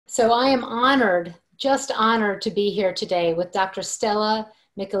So I am honored, just honored to be here today with Dr. Stella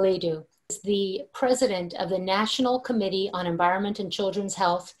Michaelidou, the president of the National Committee on Environment and Children's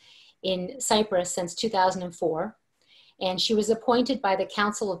Health in Cyprus since 2004. And she was appointed by the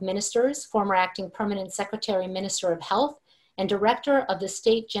Council of Ministers, former acting permanent secretary, Minister of Health, and director of the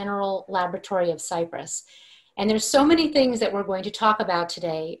State General Laboratory of Cyprus. And there's so many things that we're going to talk about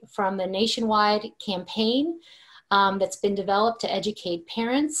today, from the nationwide campaign that's been developed to educate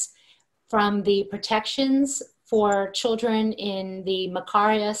parents, from the protections for children in the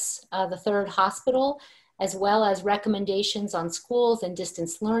Macarius, the third hospital, as well as recommendations on schools and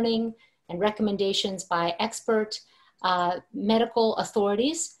distance learning, and recommendations by expert medical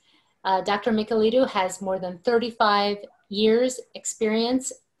authorities. Dr. Michaelidou has more than 35 years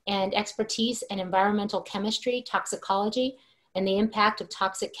experience and expertise in environmental chemistry, toxicology, and the impact of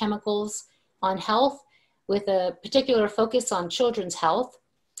toxic chemicals on health, with a particular focus on children's health.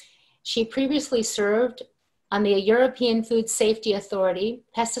 She previously served on the European Food Safety Authority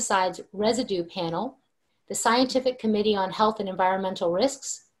Pesticides Residue Panel, the Scientific Committee on Health and Environmental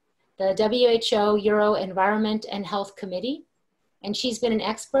Risks, the WHO Euro Environment and Health Committee, and she's been an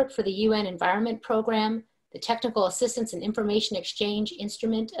expert for the UN Environment Program, the Technical Assistance and Information Exchange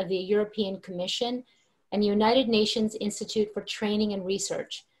Instrument of the European Commission, and the United Nations Institute for Training and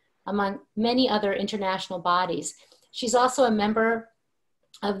Research, among many other international bodies. She's also a member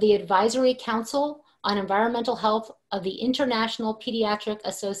of the Advisory Council on Environmental Health of the International Pediatric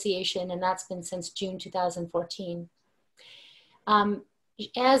Association, and that's been since June 2014.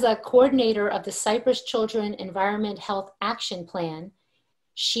 As a coordinator of the Cyprus Children Environment Health Action Plan,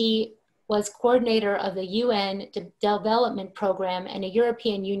 she was coordinator of the UN Development Program and a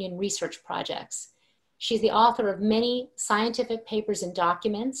European Union research projects. She's the author of many scientific papers and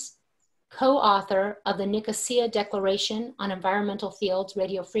documents, co-author of the Nicosia Declaration on Environmental Fields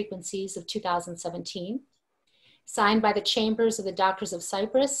Radio Frequencies of 2017, signed by the Chambers of the Doctors of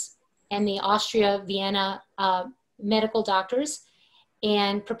Cyprus and the Austria-Vienna medical doctors,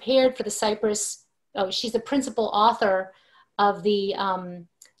 and prepared for the Cyprus, she's the principal author of the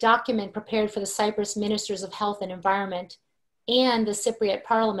document prepared for the Cyprus Ministers of Health and Environment and the Cypriot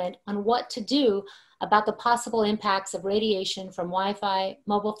Parliament on what to do about the possible impacts of radiation from Wi-Fi,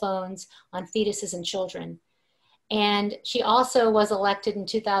 mobile phones on fetuses and children. And she also was elected in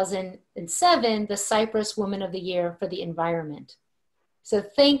 2007 the Cyprus Woman of the Year for the Environment. So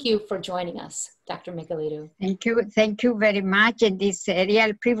thank you for joining us, Dr. Michaelidou. Thank you very much. And it's a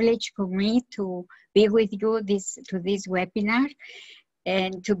real privilege for me to be with you to this webinar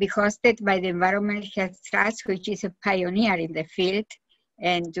and to be hosted by the Environmental Health Trust, which is a pioneer in the field.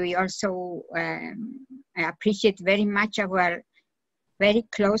 And we also appreciate very much our very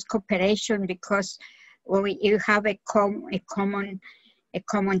close cooperation, because we have a common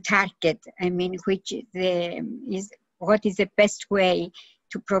target. I mean, which is what is the best way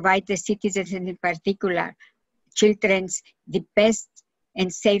to provide the citizens, and in particular children's, the best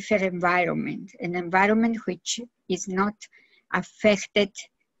and safer environment, an environment which is not affected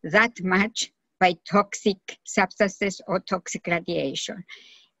that much by toxic substances or toxic radiation.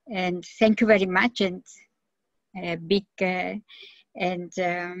 And thank you very much, and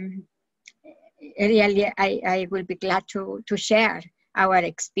really I will be glad to share our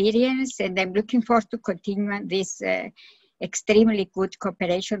experience, and I'm looking forward to continue this extremely good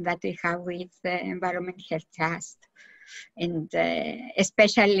cooperation that we have with the Environment Health Trust, and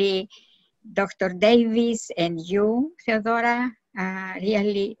especially Dr. Davis and you, Theodora.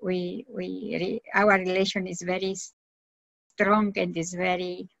 Really, our relation is very strong and is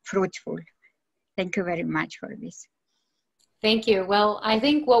very fruitful. Thank you very much for this. Thank you. Well, I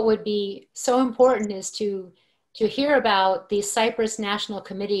think what would be so important is to hear about the Cyprus National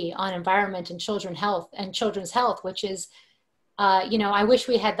Committee on Environment and Children's Health, which is, I wish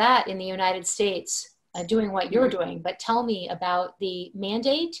we had that in the United States doing what you're doing, but tell me about the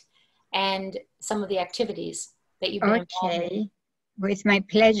mandate and some of the activities that you've been involved in. With my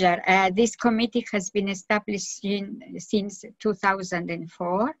pleasure. This committee has been established since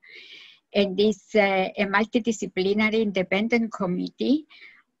 2004, and is a multidisciplinary independent committee.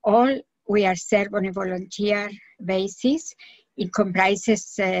 We are served on a volunteer basis. It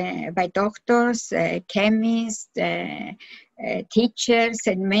comprises by doctors, chemists, teachers,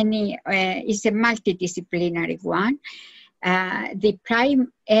 and many. It's a multidisciplinary one. The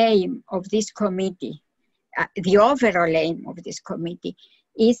prime aim of this committee, the overall aim of this committee,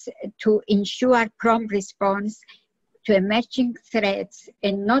 is to ensure prompt response to emerging threats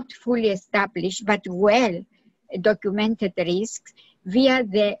and not fully established but well documented risks via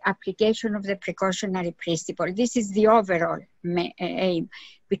the application of the precautionary principle. This is the overall aim,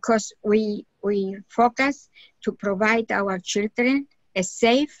 because we focus to provide our children a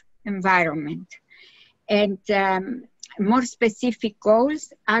safe environment. And more specific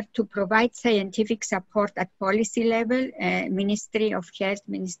goals are to provide scientific support at policy level, Ministry of Health,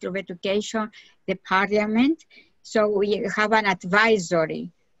 Ministry of Education, the Parliament. So we have an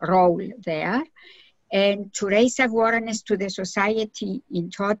advisory role there, and to raise awareness to the society in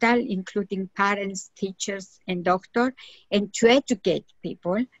total, including parents, teachers, and doctors, and to educate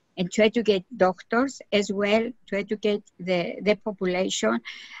people, and to educate doctors as well, to educate the population,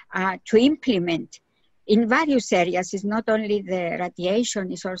 to implement in various areas. It's not only the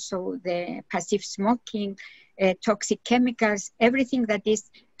radiation, it's also the passive smoking, toxic chemicals, everything that is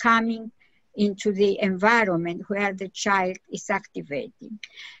coming into the environment where the child is activating.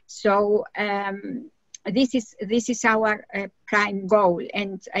 So this is our prime goal,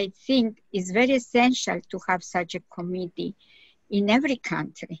 and I think it's very essential to have such a committee in every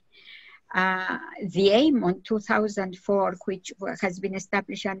country. The aim on 2004, which has been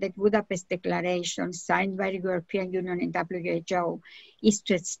established under the Budapest Declaration signed by the European Union and WHO, is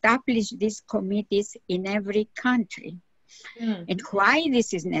to establish these committees in every country. And why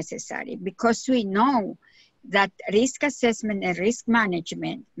this is necessary? Because we know that risk assessment and risk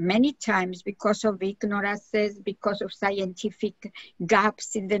management, many times because of ignorances, because of scientific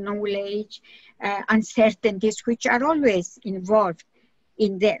gaps in the knowledge, uncertainties, which are always involved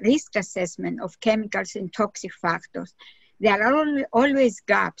in the risk assessment of chemicals and toxic factors. There are always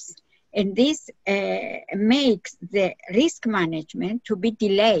gaps, and this makes the risk management to be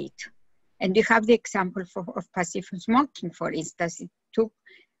delayed. And you have the example of passive smoking, for instance. It took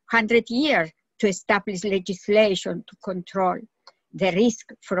 100 years to establish legislation to control the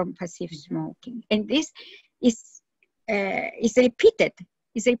risk from passive smoking. And this is repeated.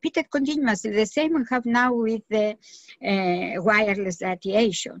 It's repeated continuously. The same we have now with the wireless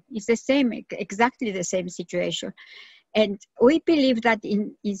radiation. It's the same, exactly the same situation. And we believe that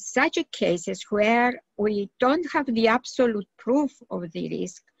in such cases where we don't have the absolute proof of the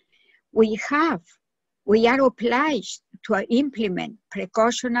risk, we are obliged to implement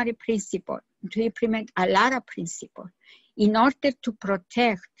precautionary principle, to implement a LARA principle in order to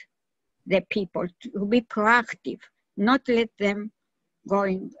protect the people, to be proactive, not let them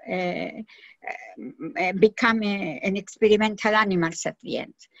become an experimental animals at the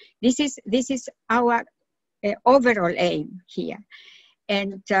end. This is our overall aim here.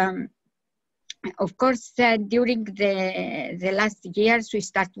 And of course, during the last years, we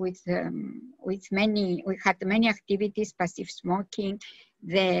started we had many activities: passive smoking,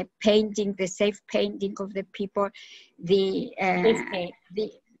 the painting, the safe painting of the people,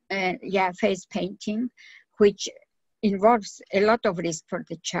 face painting, which involves a lot of risk for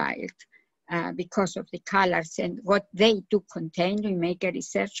the child because of the colors and what they do contain. We make a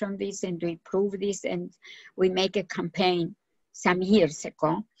research on this and we prove this, and we make a campaign some years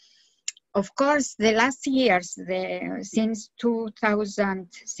ago. Of course, the last years, since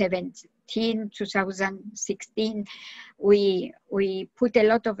 2017, 2016, we put a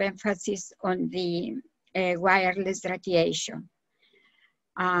lot of emphasis on the wireless radiation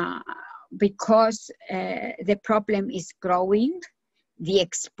because the problem is growing, the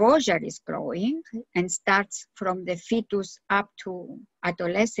exposure is growing, and starts from the fetus up to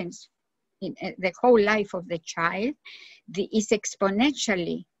adolescence, in the whole life of the child. Is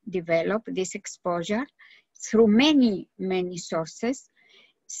exponentially develop this exposure through many sources.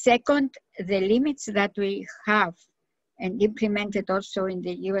 Second, the limits that we have and implemented also in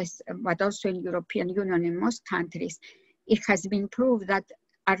the US, but also in European Union in most countries, it has been proved that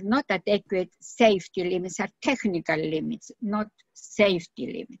are not adequate safety limits, are technical limits, not safety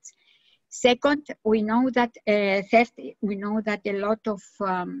limits. Second, we know that a lot of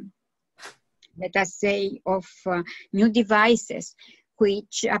let us say of new devices,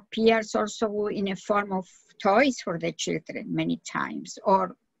 which appears also in a form of toys for the children many times,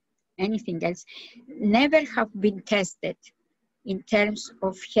 or anything else, never have been tested in terms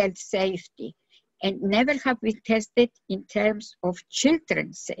of health safety, and never have been tested in terms of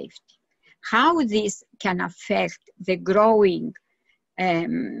children's safety. How this can affect the growing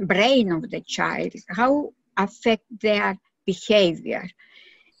brain of the child, how affect their behavior.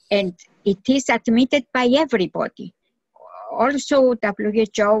 And it is admitted by everybody. Also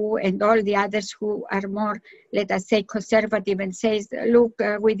WHO and all the others who are more, let us say, conservative and says, look,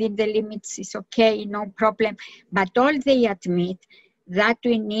 within the limits is okay, no problem. But all they admit that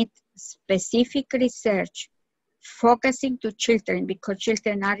we need specific research focusing to children, because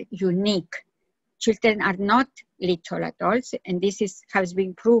children are unique. Children are not little adults, and this has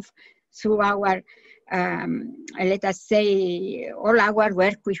been proved through our, let us say, all our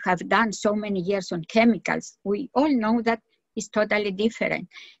work we have done so many years on chemicals. We all know that it's totally different.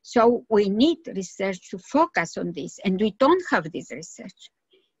 So we need research to focus on this, and we don't have this research.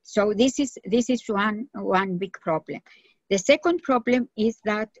 So this is one big problem. The second problem is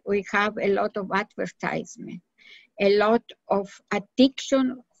that we have a lot of advertisement, a lot of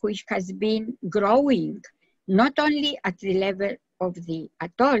addiction which has been growing, not only at the level of the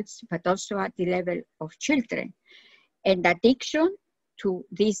adults, but also at the level of children. And addiction to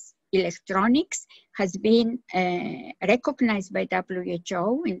these electronics has been recognized by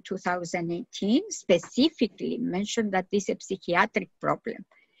WHO in 2018, specifically mentioned that this is a psychiatric problem,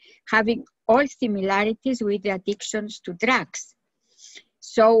 having all similarities with the addictions to drugs.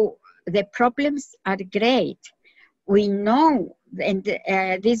 So the problems are great. We know, and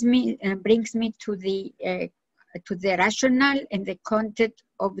this brings me to the rationale and the content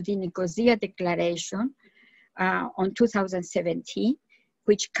of the Nicosia Declaration on 2017,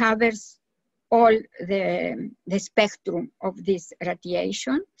 which covers all the spectrum of this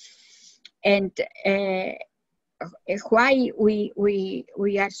radiation, and why we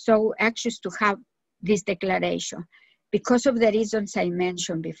are so anxious to have this declaration, because of the reasons I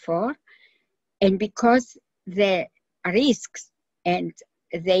mentioned before, and because the risks and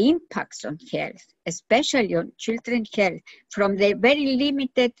the impacts on health, especially on children's health, from the very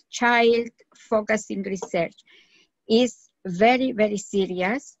limited child-focusing research, is very, very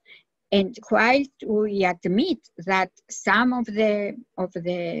serious. And while we admit that some of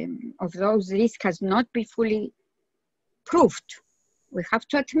those risks has not been fully proved, we have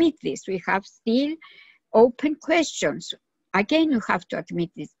to admit this. We have still open questions. Again, we have to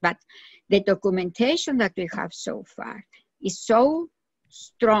admit this, but the documentation that we have so far is so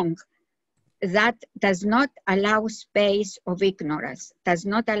strong that does not allow space of ignorance, does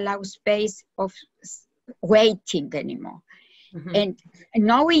not allow space of waiting anymore. Mm-hmm. And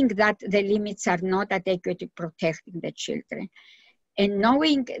knowing that the limits are not adequately protecting the children, and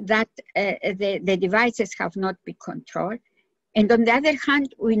knowing that the devices have not been controlled. And on the other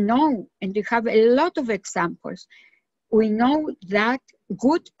hand, we know, and we have a lot of examples, we know that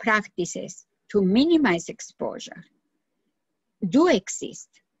good practices to minimize exposure do exist,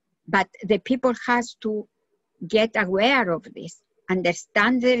 but the people has to get aware of this,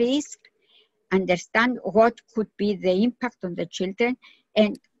 understand the risk, understand what could be the impact on the children,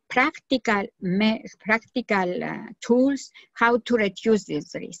 and practical tools how to reduce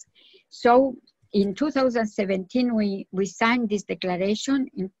this risk. So in 2017, we signed this declaration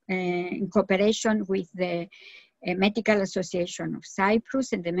in cooperation with the Medical Association of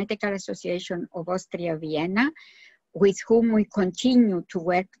Cyprus and the Medical Association of Austria, Vienna, with whom we continue to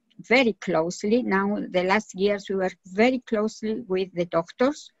work very closely. Now, the last years, we worked very closely with the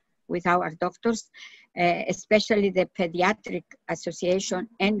doctors, with our doctors, especially the Pediatric Association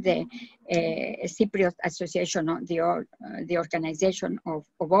and the Cypriot Association, the organization of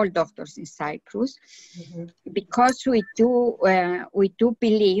all doctors in Cyprus, mm-hmm. because we do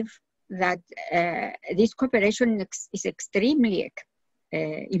believe that this cooperation is extremely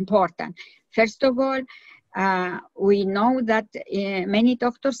important. First of all, we know that many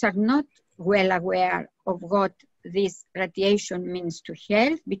doctors are not well aware of what this radiation means to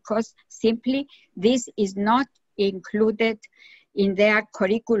health, because simply this is not included in their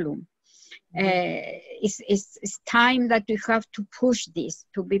curriculum. It's time that we have to push this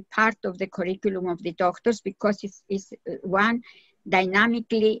to be part of the curriculum of the doctors, because it's one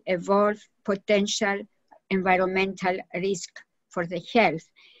dynamically evolved potential environmental risk for the health.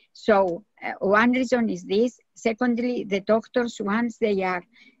 So one reason is this. Secondly, the doctors, once they are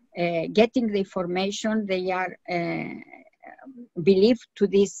getting the information, they are believed to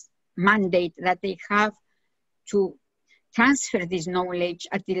this mandate that they have to transfer this knowledge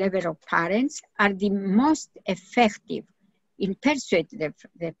at the level of parents, are the most effective in persuading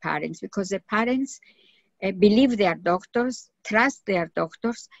the parents, because the parents believe their doctors, trust their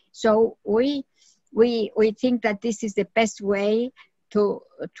doctors. So we think that this is the best way to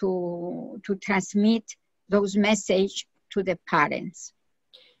transmit those messages to the parents.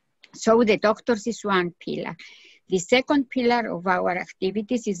 So the doctors is one pillar. The second pillar of our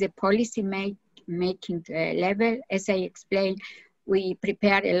activities is the policy making level. As I explained, we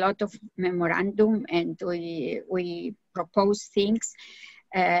prepare a lot of memorandum and we propose things.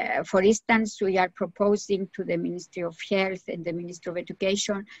 For instance, we are proposing to the Ministry of Health and the Ministry of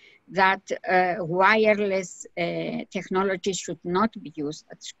Education that wireless technology should not be used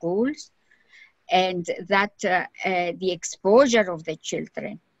at schools, and that the exposure of the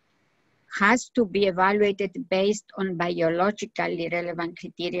children has to be evaluated based on biologically relevant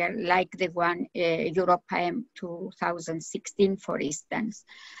criteria, like the one EuroPM 2016, for instance,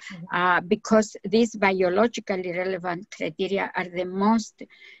 because these biologically relevant criteria are the most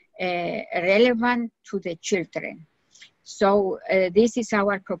relevant to the children. So this is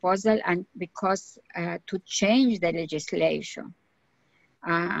our proposal, and because to change the legislation,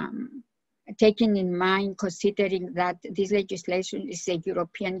 taking in mind, considering that this legislation is a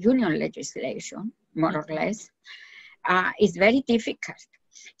European Union legislation, more or less, is very difficult.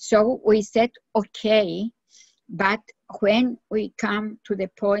 So we said, okay, but when we come to the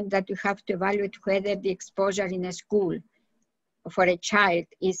point that we have to evaluate whether the exposure in a school for a child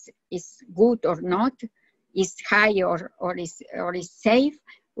is good or not, is high or is safe,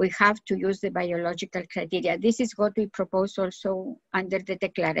 we have to use the biological criteria. This is what we propose also under the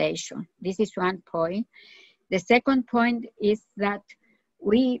declaration. This is one point. The second point is that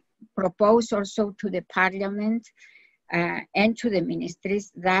we propose also to the Parliament and to the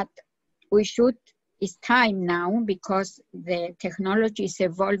ministries that we should, it's time now, because the technology is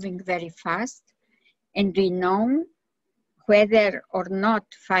evolving very fast, and we know whether or not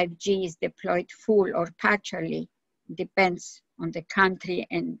 5G is deployed full or partially, depends on the country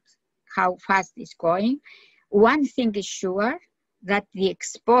and how fast it's going. One thing is sure, that the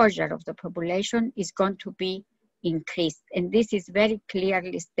exposure of the population is going to be increased. And this is very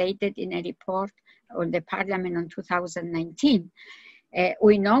clearly stated in a report on the Parliament in 2019.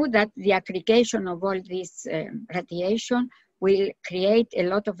 We know that the application of all this radiation will create a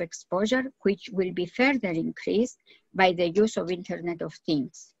lot of exposure, which will be further increased by the use of Internet of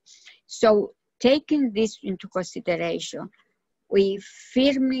Things. So taking this into consideration, we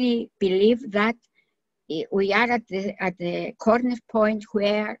firmly believe that we are at the corner point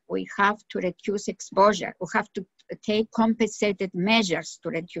where we have to reduce exposure. We have to take compensated measures to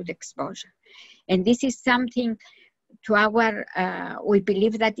reduce exposure. And this is something to our, we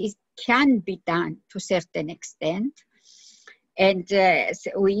believe that it can be done to a certain extent. And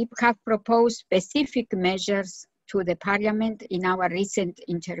so we have proposed specific measures to the Parliament in our recent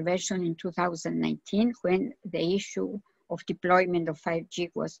intervention in 2019, when the issue of deployment of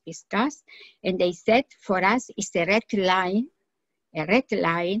 5G was discussed. And they said, for us, it's a red line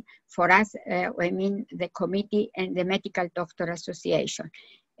for us, I mean the committee and the Medical Doctor Association.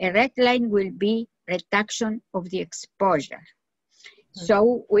 A red line will be reduction of the exposure.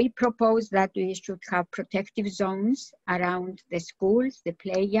 So we propose that we should have protective zones around the schools, the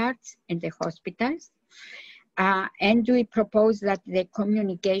play yards, and the hospitals. And we propose that the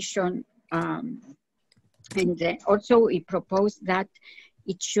communication, also we propose that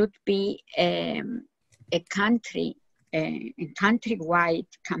it should be a countrywide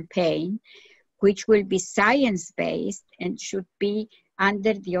campaign, which will be science-based and should be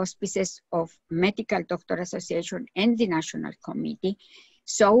under the auspices of Medical Doctor Association and the National Committee.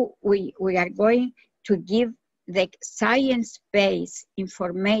 So we are going to give the science-based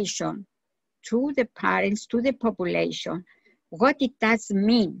information to the parents, to the population, what it does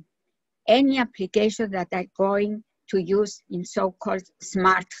mean, any application that are going to use in so-called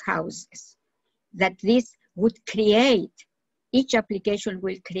smart houses, that this would create, each application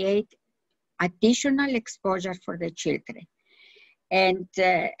will create additional exposure for the children. And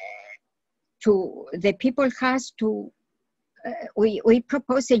to the people has to, we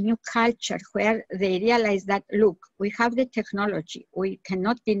propose a new culture where they realize that, look, we have the technology. We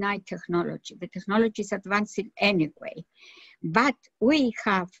cannot deny technology. The technology is advancing anyway. But we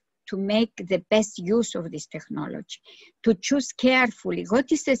have to make the best use of this technology, to choose carefully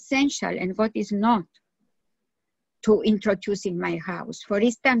what is essential and what is not to introduce in my house. For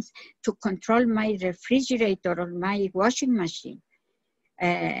instance, to control my refrigerator or my washing machine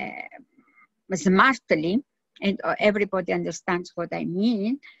smartly, and everybody understands what I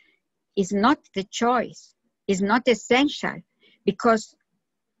mean, is not the choice, is not essential, because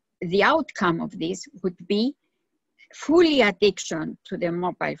the outcome of this would be fully addiction to the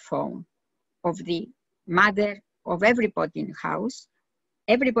mobile phone of the mother, of everybody in the house.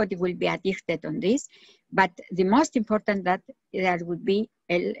 Everybody will be addicted on this, but the most important that there would be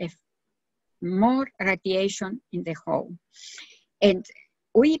a more radiation in the home. And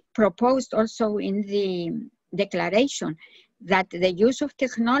we proposed also in the declaration that the use of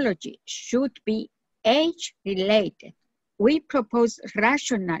technology should be age-related. We propose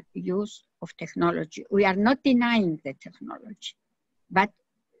rational use of technology. We are not denying the technology, but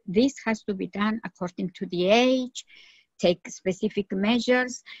this has to be done according to the age, take specific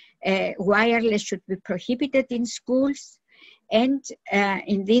measures. Wireless should be prohibited in schools. And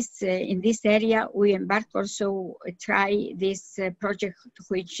in this area, we embarked also try this project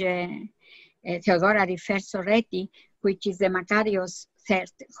which Theodora refers already, which is the Makarios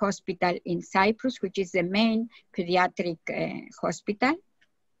Third Hospital in Cyprus, which is the main pediatric hospital.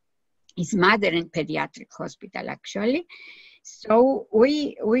 It's mother and pediatric hospital, actually. So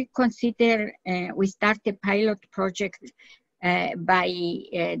we consider, we start a pilot project by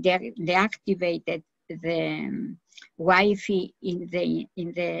deactivated the Wi-Fi in the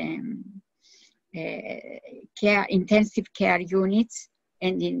intensive care units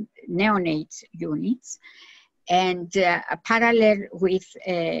and in neonates units, and parallel with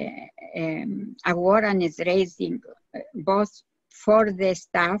awareness raising both for the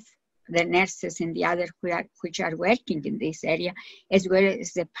staff, the nurses and the others which are working in this area, as well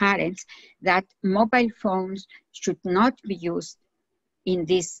as the parents, that mobile phones should not be used in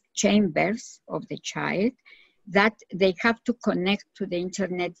these chambers of the child, that they have to connect to the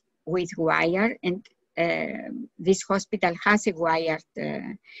internet with wire, and this hospital has a wired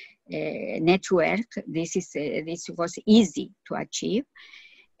network. This was easy to achieve.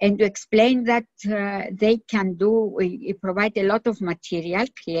 And to explain that they can do, we provide a lot of material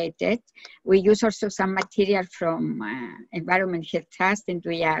created. We use also some material from Environment Health Trust, and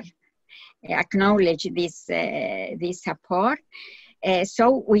we are acknowledge this support.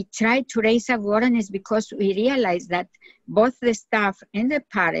 So we try to raise awareness because we realize that both the staff and the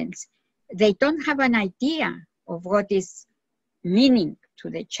parents, they don't have an idea of what is meaning to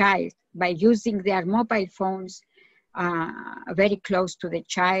the child by using their mobile phones very close to the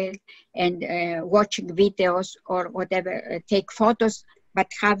child and watching videos or whatever, take photos,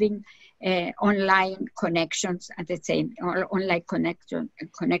 but having online connections at the same, or online connection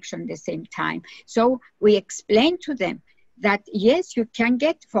at the same time. So we explain to them that yes, you can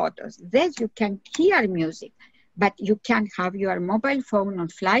get photos, yes, you can hear music, but you can have your mobile phone on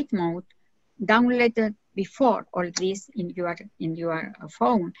flight mode, downloaded before all this in your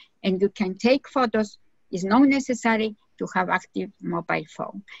phone, and you can take photos. It's not necessary to have active mobile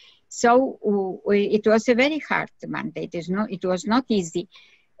phone. So it was a very hard mandate. It was not easy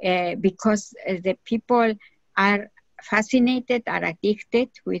because the people are fascinated, are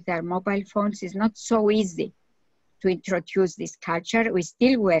addicted with their mobile phones. It's not so easy to introduce this culture. We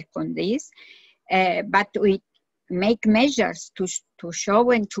still work on this, but we make measures to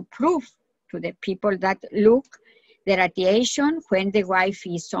show and to prove to the people that, look, the radiation, when the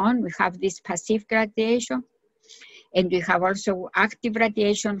Wi-Fi is on, we have this passive radiation, and we have also active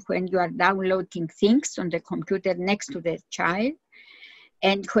radiation when you are downloading things on the computer next to the child.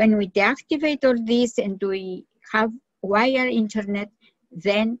 And when we deactivate all this and we have wire internet,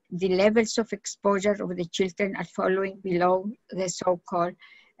 then the levels of exposure of the children are following below the so-called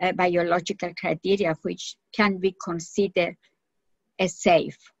biological criteria, which can be considered as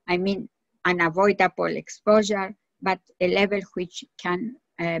safe. I mean, unavoidable exposure, but a level which can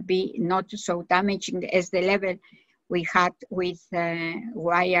be not so damaging as the level we had with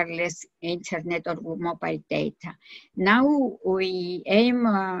wireless internet or mobile data. Now we aim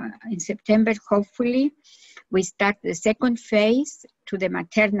in September, hopefully, we start the second phase to the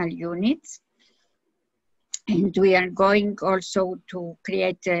maternal units. And we are going also to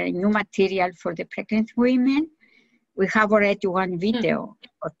create new material for the pregnant women. We have already one video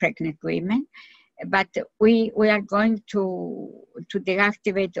for pregnant women, but we are going to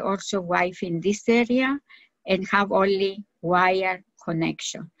deactivate also Wi-Fi in this area and have only wire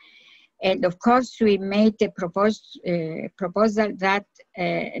connection. And of course, we made a proposal that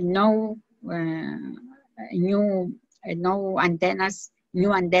no new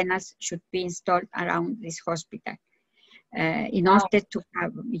antennas should be installed around this hospital. In order to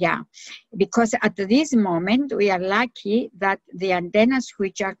have, because at this moment, we are lucky that the antennas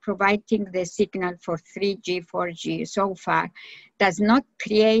which are providing the signal for 3G, 4G so far does not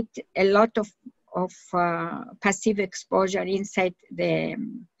create a lot of passive exposure inside the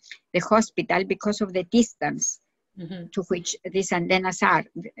hospital because of the distance to which these antennas are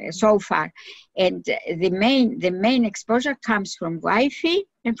so far. And the main exposure comes from Wi-Fi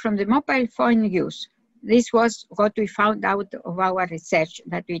and from the mobile phone use. This was what we found out of our research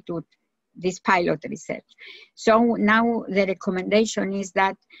that we did, this pilot research. So now the recommendation is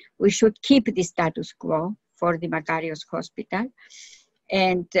that we should keep the status quo for the Makarios Hospital,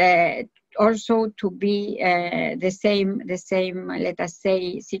 and also to be the same, let us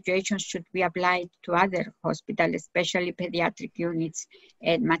say, situations should be applied to other hospitals, especially pediatric units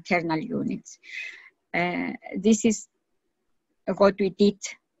and maternal units. This is what we did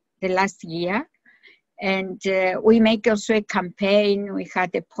the last year. And we make also a campaign. We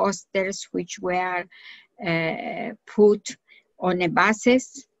had the posters which were put on the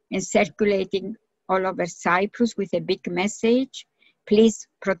buses and circulating all over Cyprus with a big message: please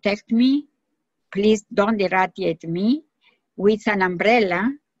protect me, please don't irradiate me, with an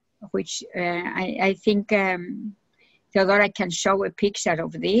umbrella, which I think Theodora can show a picture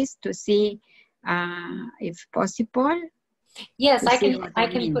of this to see if possible. Yes, I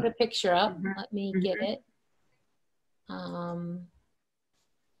can put a picture up. Mm-hmm. Let me get it.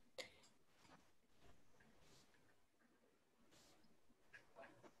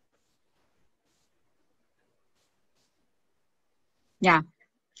 Yeah,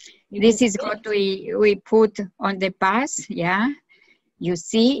 this is what we put on the pass. Yeah, you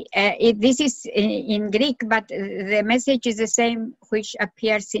see, this is in Greek, but the message is the same which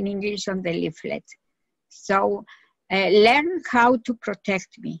appears in English on the leaflet. So learn how to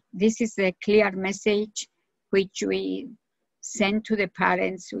protect me. This is a clear message which we send to the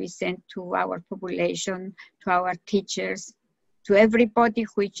parents, we send to our population, to our teachers, to everybody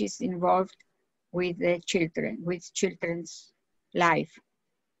which is involved with the children, with children's life.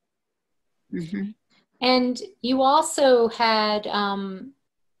 Mm-hmm. And you also had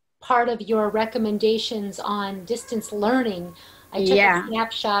part of your recommendations on distance learning. I took a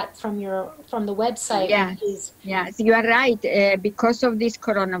snapshot from the website. Yes, yes, you are right. Because of these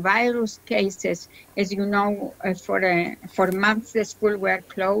coronavirus cases, as you know, for months the schools were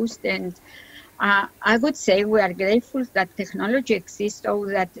closed, and I would say we are grateful that technology exists so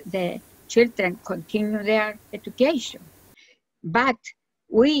that the children continue their education. But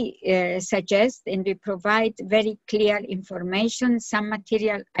we suggest and we provide very clear information, some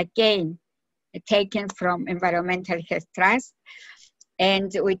material again taken from Environmental Health Trust,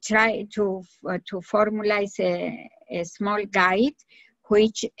 and we try to formulate a small guide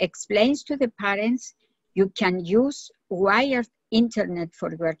which explains to the parents you can use wired internet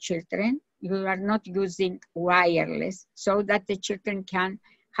for your children. You are not using wireless, so that the children can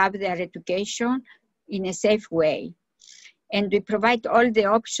have their education in a safe way. And we provide all the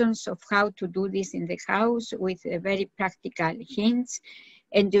options of how to do this in the house with very practical hints.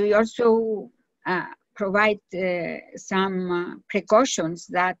 And we also provide some precautions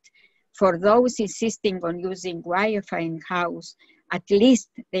that for those insisting on using Wi-Fi in house, at least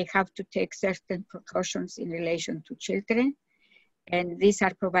they have to take certain precautions in relation to children. And these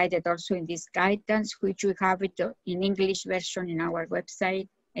are provided also in this guidance, which we have it in English version in our website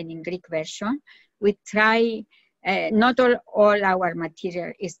and in Greek version. We try, not all our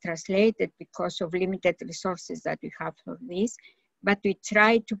material is translated because of limited resources that we have for this, but we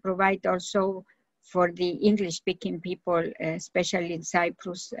try to provide also for the English-speaking people, especially in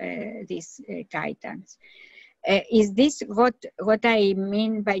Cyprus, this guidance. Is this what I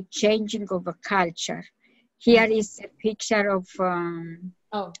mean by changing of a culture? Here is a picture of from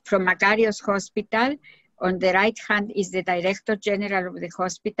Makarios Hospital. On the right hand is the Director General of the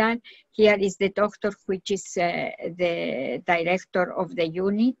hospital. Here is the doctor, which is the director of the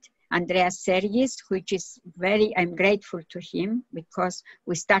unit, Andreas Sergis, which is I'm grateful to him because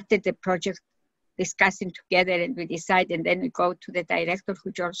we started the project discussing together and we decided, and then we go to the director,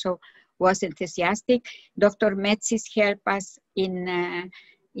 which also was enthusiastic. Dr. Metsis helped us in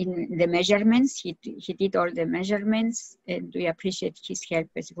the measurements. He did all the measurements, and we appreciate his help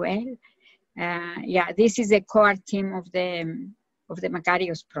as well. Yeah, this is a core team of the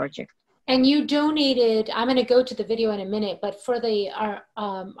Makarios project. And you donated, I'm going to go to the video in a minute, but for the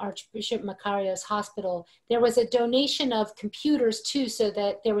Archbishop Makarios Hospital, there was a donation of computers too, so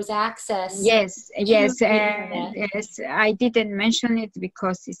that there was access. Yes, yes, yes. I didn't mention it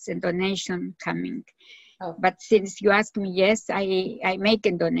because it's a donation coming. Oh. But since you asked me, yes, I make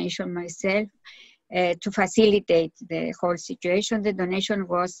a donation myself to facilitate the whole situation. The donation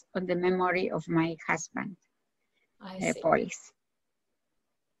was on the memory of my husband, Polis.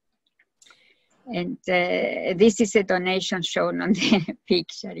 And this is a donation shown on the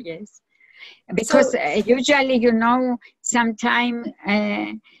picture, yes. Because usually, you know, sometimes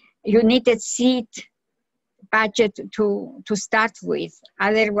you need a seat budget to start with.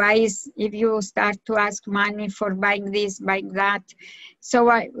 Otherwise, if you start to ask money for buying this, buying that.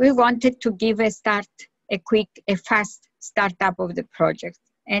 So we wanted to give a fast startup of the project.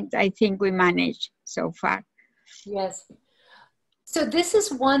 And I think we managed so far. Yes. So this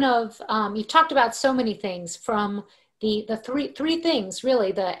is one of, you've talked about so many things, from the three things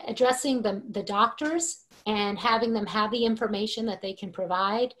really, the addressing the doctors and having them have the information that they can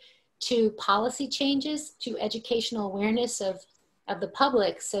provide, to policy changes, to educational awareness of the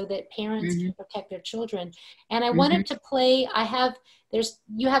public so that parents can protect their children. And I wanted to play,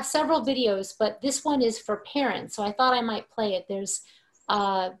 you have several videos, but this one is for parents. So I thought I might play it.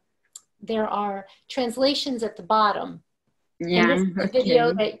 There are translations at the bottom. Yeah, and this is the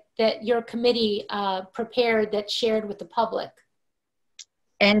video that your committee prepared, that shared with the public.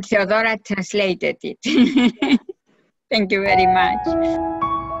 And Theodora translated it. Thank you very much.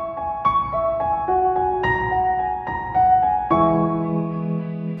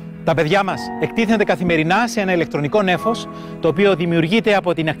 Τα παιδιά μας εκτίθενται καθημερινά σε ένα ηλεκτρονικό νέφος, το οποίο δημιουργείται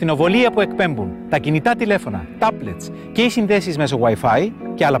από την ακτινοβολία που εκπέμπουν τα κινητά τηλέφωνα, tablets και οι συνδέσεις μέσω Wi-Fi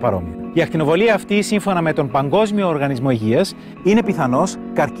και άλλα παρόμοια. Η ακτινοβολία αυτή, σύμφωνα με τον Παγκόσμιο Οργανισμό Υγείας, είναι πιθανώς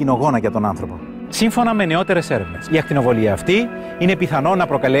καρκινογόνα για τον άνθρωπο. Σύμφωνα με νεότερες έρευνες, η ακτινοβολία αυτή είναι πιθανό να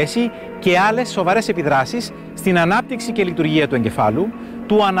προκαλέσει και άλλες σοβαρές επιδράσεις στην ανάπτυξη και λειτουργία του εγκεφάλου,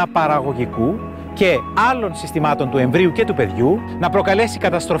 του αναπαραγωγικού και άλλων συστημάτων του εμβρίου και του παιδιού, να προκαλέσει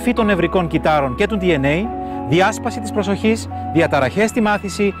καταστροφή των νευρικών κυττάρων και του DNA, διάσπαση της προσοχής, διαταραχές στη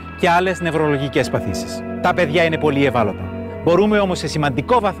μάθηση και άλλες νευρολογικές παθήσεις. Τα παιδιά είναι πολύ ευάλωτα. Μπορούμε όμως σε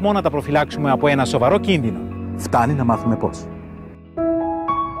σημαντικό βαθμό να τα προφυλάξουμε από ένα σοβαρό κίνδυνο. Φτάνει να μάθουμε πώς.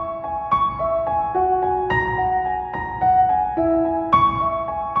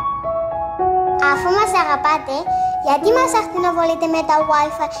 Αφού μας αγαπάτε, γιατί μας ακτινοβολείτε με τα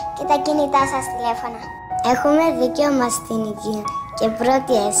Wi-Fi και τα κινητά σας τηλέφωνα? Έχουμε δικαίωμα στην υγεία και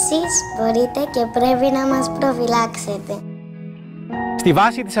πρώτοι εσείς μπορείτε και πρέπει να μας προφυλάξετε. Στη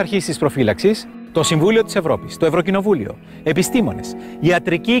βάση της αρχής της προφύλαξης, το Συμβούλιο της Ευρώπης, το Ευρωκοινοβούλιο, επιστήμονες,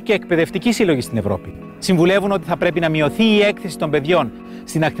 ιατρικοί και εκπαιδευτικοί σύλλογοι στην Ευρώπη συμβουλεύουν ότι θα πρέπει να μειωθεί η έκθεση των παιδιών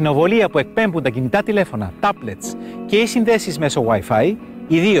στην ακτινοβολία που εκπέμπουν τα κινητά τηλέφωνα, tablets και οι συνδέσεις μέσω Wi-Fi,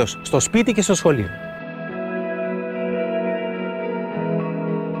 ιδίως στο σπίτι και στο σχολείο.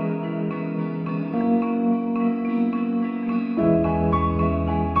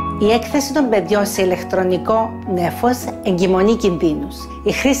 Η έκθεση των παιδιών σε ηλεκτρονικό νέφος εγκυμονεί κινδύνους.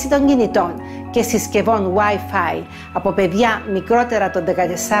 Η χρήση των κινητών και συσκευών Wi-Fi από παιδιά μικρότερα των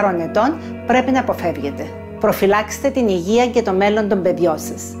 14 ετών πρέπει να αποφεύγεται. Προφυλάξτε την υγεία και το μέλλον των παιδιών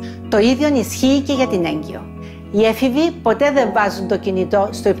σας. Το ίδιο ισχύει και για την έγκυο. Οι έφηβοι ποτέ δεν βάζουν το κινητό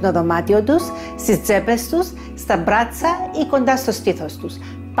στο υπνοδωμάτιο τους, στις τσέπες τους, στα μπράτσα ή κοντά στο στήθος τους.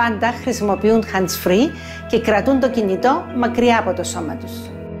 Πάντα χρησιμοποιούν hands-free και κρατούν το κινητό μακριά από το σώμα τους.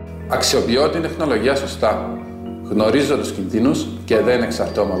 Αξιοποιώ την τεχνολογία σωστά. Γνωρίζω τους κινδύνους και δεν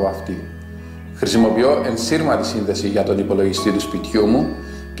εξαρτώμαι από αυτή. Χρησιμοποιώ ενσύρματη σύνδεση για τον υπολογιστή του σπιτιού μου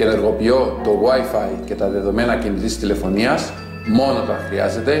και ενεργοποιώ το Wi-Fi και τα δεδομένα κινητής τηλεφωνίας μόνο όταν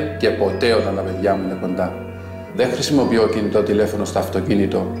χρειάζεται και ποτέ όταν τα παιδιά μου είναι κοντά. Δεν χρησιμοποιώ κινητό τηλέφωνο στο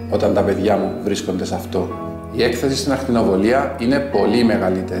αυτοκίνητο όταν τα παιδιά μου βρίσκονται σε αυτό. Η έκθεση στην ακτινοβολία είναι πολύ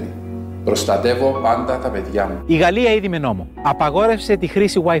μεγαλύτερη. Προστατεύω πάντα τα παιδιά μου. Η Γαλλία ήδη με νόμο απαγόρευσε τη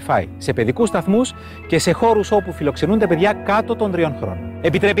χρήση Wi-Fi σε παιδικούς σταθμούς και σε χώρους όπου φιλοξενούνται παιδιά κάτω των 3 χρόνων.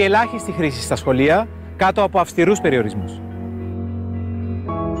 Επιτρέπει ελάχιστη χρήση στα σχολεία κάτω από αυστηρούς περιορισμούς.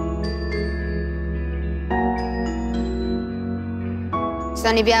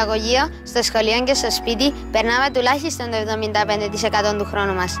 Στον νηπιαγωγείο, στο σχολείο και στο σπίτι περνάμε τουλάχιστον το 75% του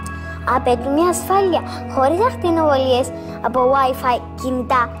χρόνου μας. Απαιτούμε ασφάλεια χωρίς ακτινοβολίες από Wi-Fi,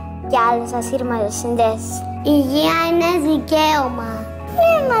 κινητά και άλλες ασύρματες συνδέσεις. Η υγεία είναι δικαίωμα.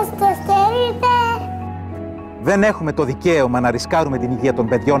 Μην μας το στερείτε. Δεν έχουμε το δικαίωμα να ρισκάρουμε την υγεία των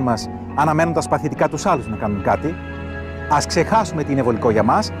παιδιών μας αναμένοντας παθητικά τους άλλους να κάνουν κάτι. Ας ξεχάσουμε τι είναι βολικό για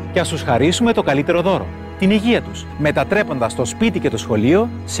μας και ας τους χαρίσουμε το καλύτερο δώρο, την υγεία τους, μετατρέποντας το σπίτι και το σχολείο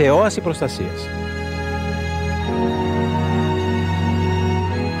σε όαση προστασίας.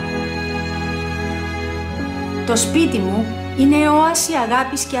 Το σπίτι μου είναι όαση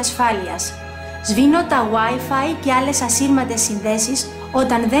αγάπης και ασφάλειας. Σβήνω τα Wi-Fi και άλλες ασύρματες συνδέσεις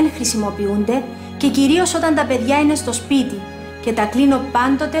όταν δεν χρησιμοποιούνται και κυρίως όταν τα παιδιά είναι στο σπίτι και τα κλείνω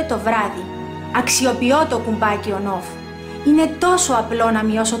πάντοτε το βράδυ. Αξιοποιώ το κουμπάκι on-off. Είναι τόσο απλό να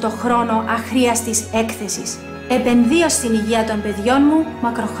μειώσω το χρόνο αχρίαστης έκθεσης. Επενδύω στην υγεία των παιδιών μου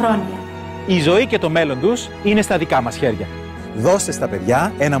μακροχρόνια. Η ζωή και το μέλλον τους είναι στα δικά μας χέρια. Δώστε στα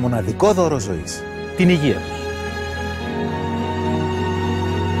παιδιά ένα μοναδικό δώρο ζωής, την υγεία τους.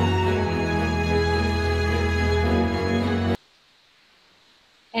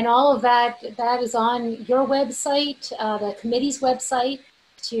 And all of that is on your website, the committee's website.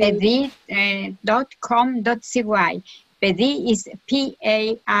 Pedi.com.cy. Pedi is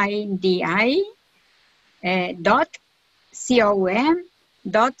PAIDI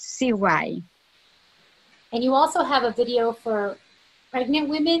 .com.cy. And you also have a video for pregnant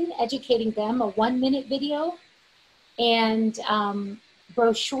women, educating them, a 1-minute video, and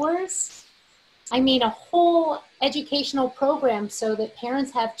brochures. I mean, a whole educational program so that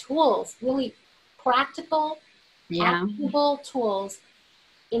parents have tools, really practical, actionable tools,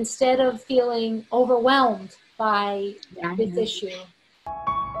 instead of feeling overwhelmed by this issue.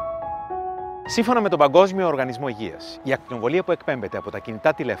 Σύμφωνα με τον Παγκόσμιο Οργανισμό Υγείας, η ακτινοβολία που εκπέμπεται από τα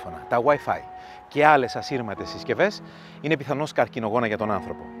κινητά τηλέφωνα, τα Wi-Fi και άλλες ασύρματες συσκευές είναι πιθανώς καρκινογόνα για τον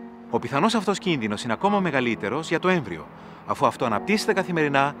άνθρωπο. Ο πιθανός αυτός κίνδυνος είναι ακόμα μεγαλύτερος για το έμβριο, αφού αυτό αναπτύσσεται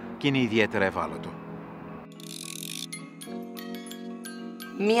καθημερινά και είναι ιδιαίτερα ευάλωτο.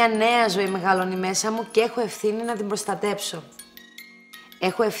 Μία νέα ζωή μεγαλώνει μέσα μου και έχω ευθύνη να την προστατέψω.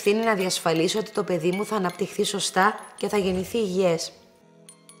 Έχω ευθύνη να διασφαλίσω ότι το παιδί μου θα αναπτυχθεί σωστά και θα γεννηθεί υγιές.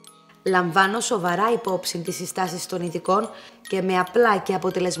 Λαμβάνω σοβαρά υπόψη τις συστάσεις των ειδικών και με απλά και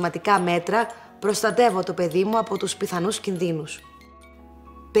αποτελεσματικά μέτρα προστατεύω το παιδί μου από τους πιθανούς κινδύνους.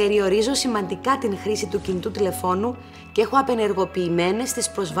 Περιορίζω σημαντικά την χρήση του κινητού τηλεφώνου και έχω απενεργοποιημένες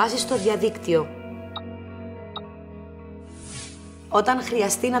τις προσβάσεις στο διαδίκτυο. Όταν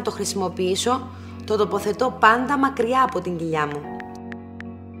χρειαστεί να το χρησιμοποιήσω, το τοποθετώ πάντα μακριά από την κοιλιά μου.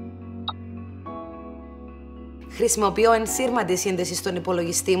 Χρησιμοποιώ ενσύρματη σύνδεση στον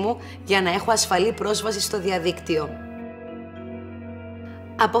υπολογιστή μου για να έχω ασφαλή πρόσβαση στο διαδίκτυο.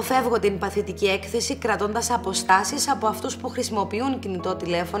 Αποφεύγω την παθητική έκθεση κρατώντας αποστάσεις από αυτούς που χρησιμοποιούν κινητό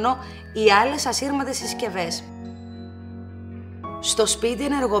τηλέφωνο ή άλλες ασύρματες συσκευές. Στο σπίτι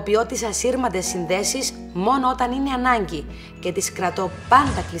ενεργοποιώ τις ασύρματες συνδέσεις μόνο όταν είναι ανάγκη και τις κρατώ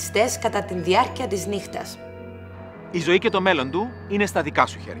πάντα κλειστές κατά τη διάρκεια της νύχτας. Η ζωή και το μέλλον του είναι στα δικά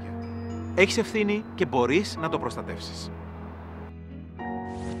σου χέρια. Έχεις ευθύνη και μπορείς να το προστατεύσεις.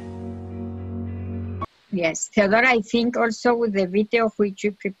 Yes, Theodora, I think also the video which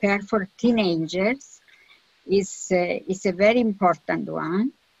you prepare for teenagers is a very important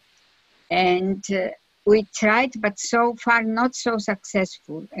one. And we tried, but so far not so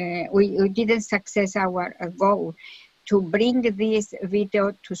successful. We didn't success our goal to bring this video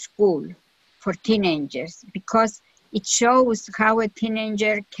to school for teenagers because it shows how a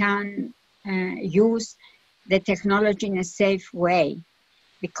teenager can use the technology in a safe way.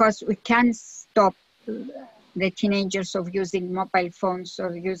 Because we can't stop the teenagers of using mobile phones or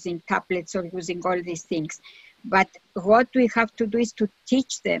using tablets or using all these things. But what we have to do is to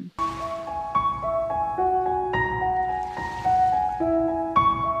teach them.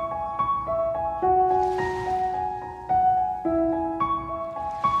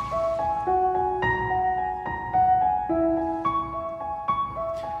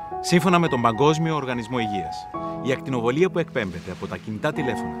 Σύμφωνα με τον Παγκόσμιο Οργανισμό Υγείας, η ακτινοβολία που εκπέμπεται από τα κινητά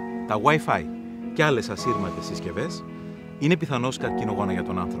τηλέφωνα, τα Wi-Fi και άλλες ασύρματες συσκευές είναι πιθανώς καρκινογόνα για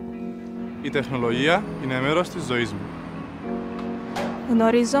τον άνθρωπο. Η τεχνολογία είναι μέρος της ζωής μου.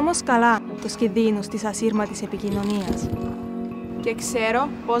 Γνωρίζω όμως καλά τους κινδύνους της ασύρματης επικοινωνίας και ξέρω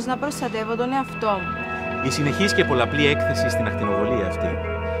πώς να προστατεύω τον εαυτό μου. Η συνεχής και πολλαπλή έκθεση στην ακτινοβολία αυτή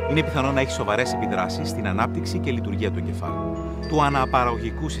είναι πιθανό να έχει σοβαρές επιδράσεις στην ανάπτυξη και λειτουργία του εγκεφάλου, του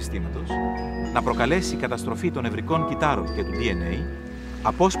αναπαραγωγικού συστήματος, να προκαλέσει καταστροφή των νευρικών κυττάρων και του DNA,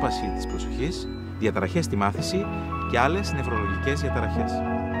 απόσπαση της προσοχής, διαταραχές στη μάθηση και άλλες νευρολογικές διαταραχές.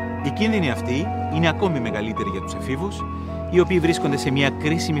 Οι κίνδυνοι αυτοί είναι ακόμη μεγαλύτεροι για τους εφήβους, οι οποίοι βρίσκονται σε μια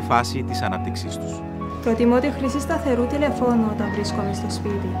κρίσιμη φάση της ανάπτυξής τους. Προτιμώ τη χρήση σταθερού τηλεφώνου όταν βρίσκομαι στο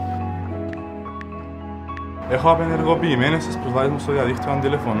σπίτι. Έχω απενεργοποιημένες τις προσβάσεις μου στο διαδίκτυο αν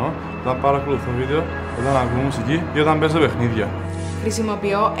τηλεφωνώ, όταν παρακολουθώ βίντεο, όταν ακούω μουσική ή όταν παίζω παιχνίδια.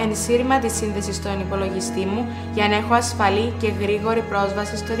 Χρησιμοποιώ ενσύρματη σύνδεση στον υπολογιστή μου για να έχω ασφαλή και γρήγορη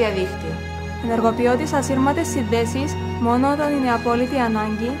πρόσβαση στο διαδίκτυο. Ενεργοποιώ τις ασύρματες συνδέσεις μόνο όταν είναι απόλυτη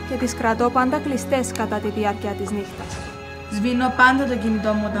ανάγκη και τις κρατώ πάντα κλειστές κατά τη διάρκεια της νύχτας. Σβήνω πάντα το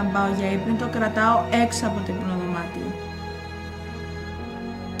κινητό μου όταν πάω για ύπνο, το κρατάω έξω από το υπνοδωμάτιο.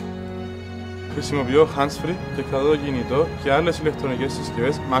 Χρησιμοποιώ hands-free και κρατώ το κινητό και άλλες ηλεκτρονικές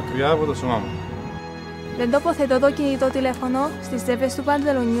συσκευές μακριά από το σώμα μου. Δεν τοποθετώ το κινητό τηλέφωνο στις τσέπες του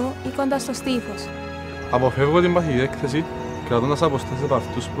παντελονιού ή κοντά στο στήθος. Αποφεύγω την παθητική έκθεση κρατώντας αποστάσεις από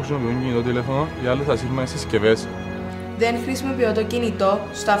αυτούς που χρησιμοποιούν κινητό τηλέφωνο ή άλλες ασύρματες συσκευές. Δεν χρησιμοποιώ το κινητό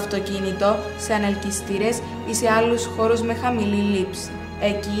στο αυτοκίνητο, σε ανελκυστήρες ή σε άλλους χώρους με χαμηλή λήψη.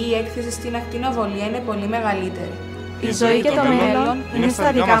 Εκεί η έκθεση στην ακτινοβολία είναι πολύ μεγαλύτερη. Η ζωή και το μέλλον είναι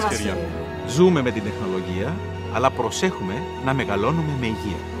στα δικά μας χέρια. Ζούμε με την τεχνολογία, αλλά προσέχουμε να μεγαλώνουμε με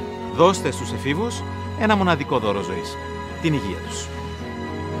υγεία. Δώστε στους εφήβους ένα μοναδικό δώρο ζωής, την υγεία τους.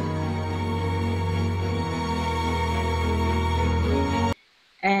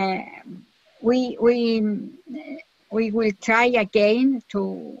 We will try again to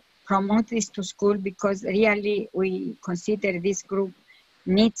promote this to school because really we consider this group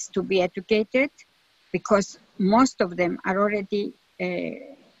needs to be educated because most of them are already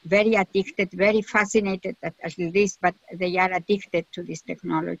very addicted, very fascinated at least, but they are addicted to this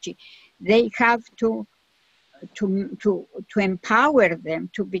technology. They have to empower them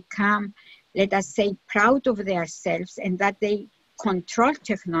to become, let us say, proud of themselves and that they control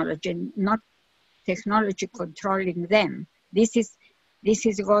technology, not technology controlling them. This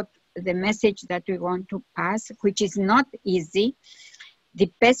is what the message that we want to pass, which is not easy.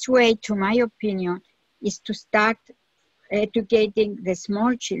 The best way, to my opinion, is to start educating the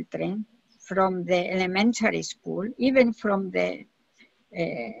small children from the elementary school, even from the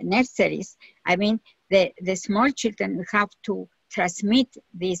nurseries. I mean, the small children have to transmit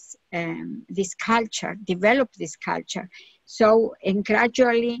this culture, develop this culture. So, and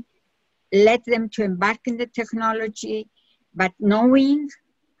gradually let them to embark in the technology, but knowing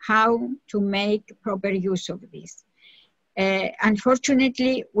how to make proper use of this.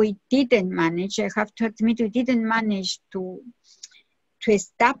 Unfortunately, we didn't manage, I have to admit, we didn't manage to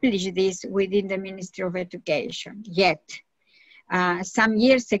establish this within the Ministry of Education yet. Some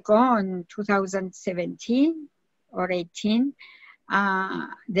years ago, in 2017 or 18,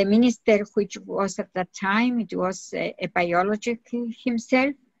 the minister, which was at that time, it was a biologist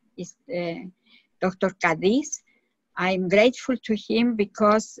himself, is Dr. Cadiz. I'm grateful to him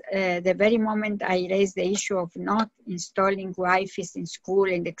because the very moment I raised the issue of not installing Wi-Fi in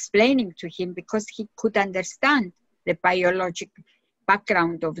school and explaining to him, because he could understand the biological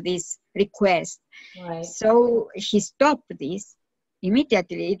background of this request. Right. So he stopped this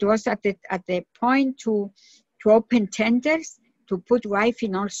immediately. It was at the point to open tenders to put Wi-Fi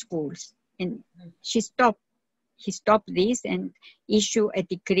in all schools. And he stopped this and issue a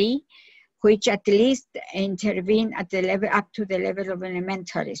decree which at least intervene at the level, up to the level of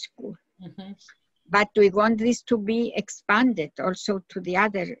elementary school. Mm-hmm. But we want this to be expanded also to the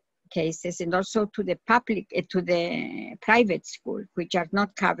other cases and also to the public, to the private school, which are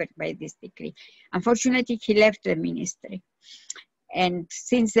not covered by this decree. Unfortunately, he left the ministry. And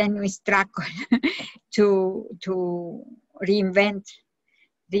since then we struggle to reinvent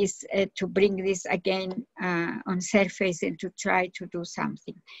this, to bring this again on surface and to try to do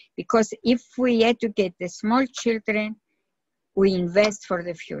something. Because if we educate the small children, we invest for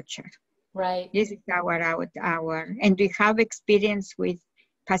the future. Right. This is our, and we have experience with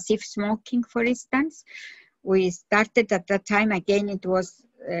passive smoking, for instance. We started at that time, again, it was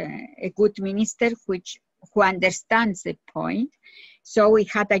a good minister who understands the point. So we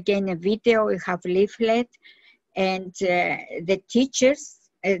had again a video, we have leaflet, and the teachers,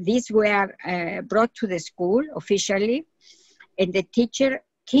 these were brought to the school officially, and the teacher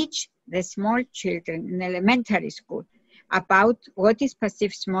teach the small children in elementary school about what is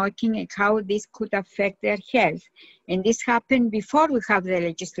passive smoking and how this could affect their health. And this happened before we have the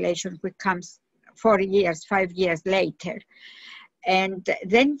legislation, which comes 4 years, 5 years later. And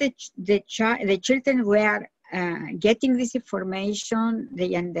then the children were getting this information,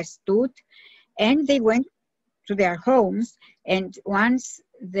 they understood, and they went to their homes. And once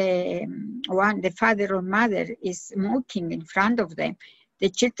the father or mother is smoking in front of them, the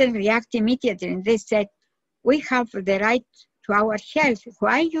children react immediately and they said, "We have the right to our health.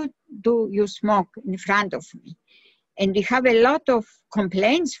 Why do you smoke in front of me?" And we have a lot of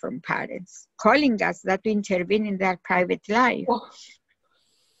complaints from parents calling us that we intervene in their private life. Oh.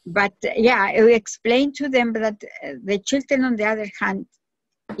 But yeah, we explain to them that the children, on the other hand,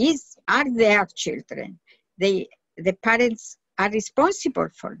 are their children. The parents are responsible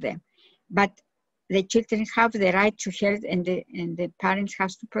for them, but the children have the right to health, and the parents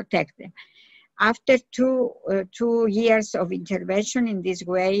have to protect them. After 2 years of intervention in this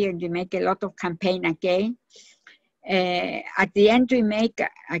way, and we make a lot of campaign again, at the end we make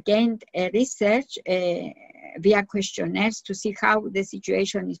again a research via questionnaires to see how the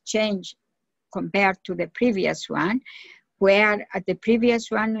situation is changed compared to the previous one, where at the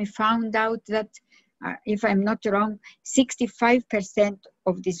previous one we found out that, if I'm not wrong, 65%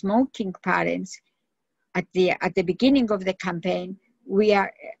 of the smoking parents at the beginning of the campaign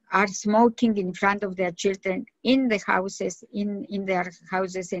are smoking in front of their children in the houses, in their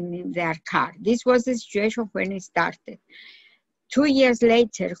houses and in their car. This was the situation when it started. 2 years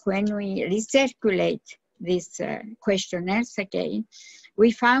later, when we recirculate these questionnaires again,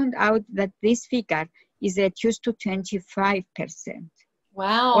 we found out that this figure is reduced to 25%.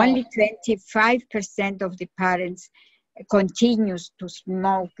 Wow. Only 25% of the parents continues to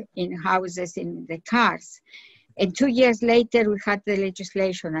smoke in houses, in the cars. And 2 years later, we had the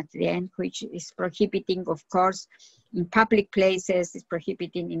legislation at the end, which is prohibiting, of course, in public places, it's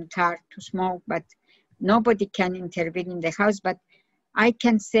prohibiting in car to smoke, but nobody can intervene in the house. But I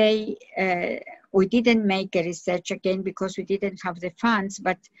can say we didn't make a research again because we didn't have the funds,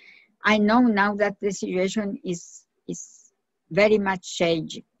 but I know now that the situation is very much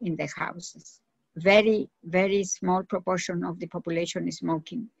changing in the houses. Very, very small proportion of the population is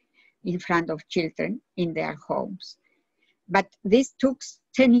smoking in front of children in their homes. But this took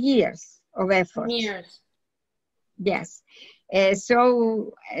 10 years of efforts. Years. Yes.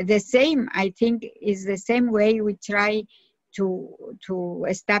 So the same, I think, is the same way we try to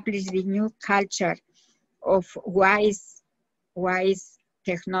establish the new culture of wise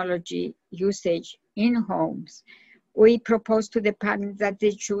technology usage in homes. We propose to the parents that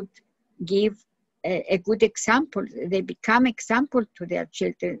they should give a good example. They become example to their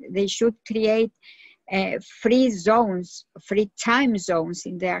children. They should create free zones, free time zones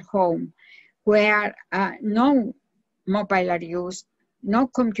in their home where no mobile are used, no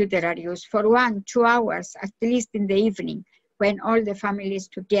computer are used for 1-2 hours, at least in the evening when all the family is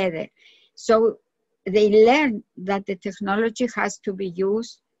together. So they learn that the technology has to be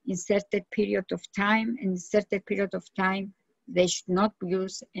used in certain period of time, and in certain period of time they should not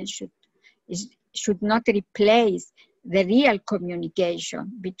use and should not replace the real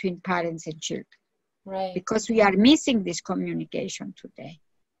communication between parents and children. Right. Because we are missing this communication today.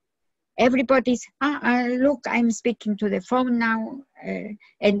 Everybody's, look, I'm speaking to the phone now.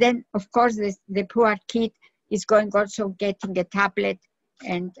 And then, of course, the poor kid is going also getting a tablet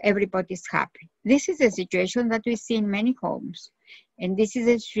and everybody's happy. This is a situation that we see in many homes. And this is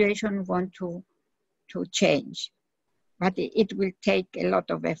a situation we want to change. But it will take a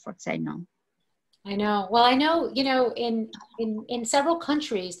lot of efforts, I know. I know. Well, I know, you know, in several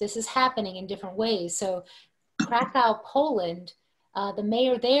countries, this is happening in different ways. So Krakow, Poland, the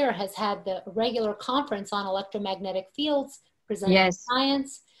mayor there has had the regular conference on electromagnetic fields, presenting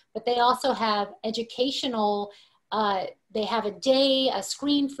science, but they also have educational, they have a day, a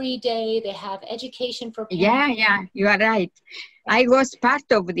screen-free day, they have education for parents. Yeah, you are right. I was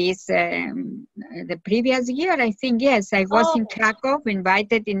part of this the previous year, I think, yes. I was in Krakow,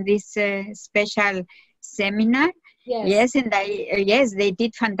 invited in this special seminar. Yes, and yes, they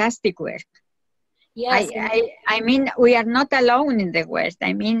did fantastic work. Yes. I mean, we are not alone in the West.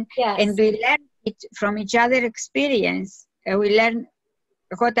 I mean, and we learn it from each other experience. We learn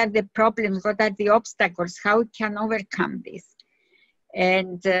what are the problems, what are the obstacles, how we can overcome this.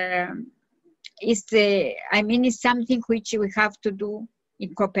 And it's something which we have to do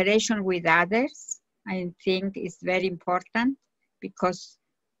in cooperation with others. I think it's very important because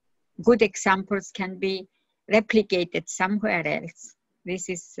good examples can be replicated somewhere else. This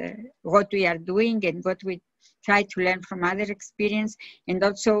is what we are doing and what we try to learn from other experience. And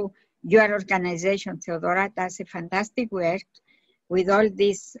also your organization, Theodora, does a fantastic work with all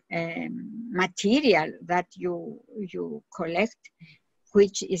this material that you collect,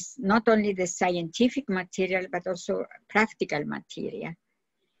 which is not only the scientific material, but also practical material.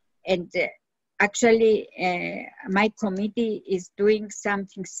 And actually, my committee is doing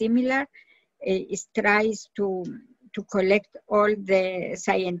something similar. It tries to collect all the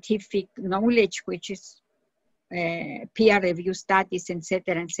scientific knowledge, which is peer review studies,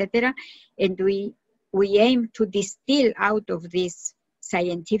 etc., etc. And we aim to distill out of this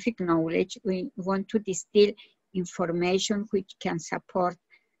scientific knowledge, we want to distill information which can support,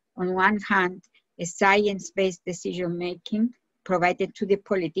 on one hand, a science-based decision-making, provided to the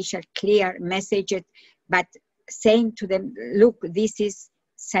politician clear messages, but saying to them, look, this is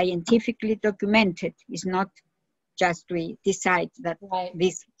scientifically documented. It's not just we decide that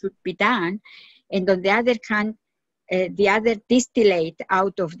this should be done. And on the other hand, the other distillate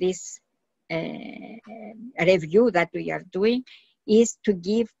out of this review that we are doing is to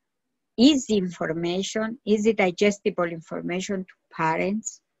give easy information, easy digestible information to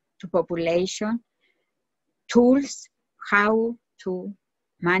parents, to population, tools, how to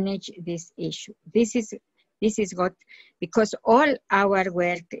manage this issue. This is what, because all our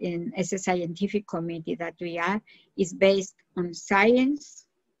work as a scientific committee that we are is based on science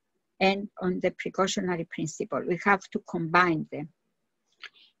and on the precautionary principle. We have to combine them.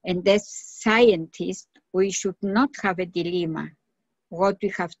 And as scientists, we should not have a dilemma. What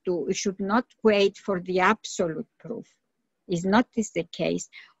we have to, we should not wait for the absolute proof. Is not this the case?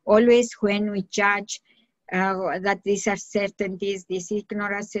 Always when we judge that these are certainties, this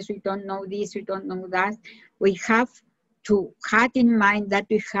ignorance, we don't know this, we don't know that, we have to have in mind that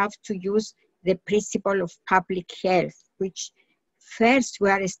we have to use the principle of public health, which first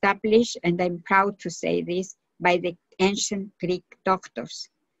were established, and I'm proud to say this, by the ancient Greek doctors.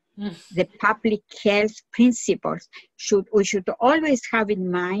 The public health principles we should always have in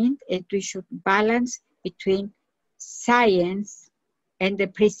mind, and we should balance between science and the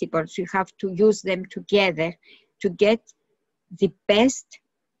principles. We have to use them together to get the best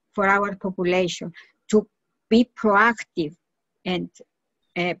for our population, to be proactive and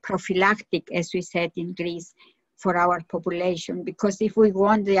prophylactic, as we said in Greece, for our population. Because if we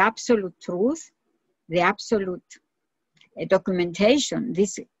want the absolute truth, the absolute documentation,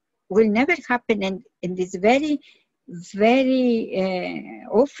 this will never happen, and this very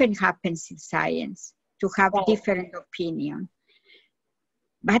often happens in science to have different opinion.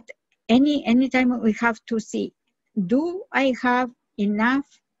 But anytime we have to see, do I have enough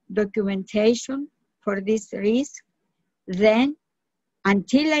documentation for this risk? Then,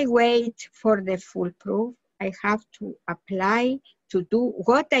 until I wait for the full proof, I have to apply to do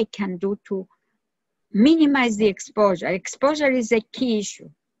what I can do to minimize the exposure. Exposure is a key issue.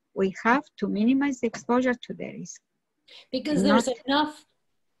 We have to minimize the exposure to the risk. Because there's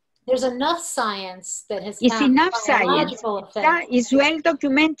enough science that has it's found enough science that is well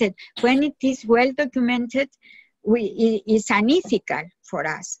documented. When it is well documented, it's unethical for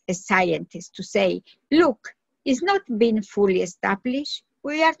us as scientists to say, look, it's not been fully established.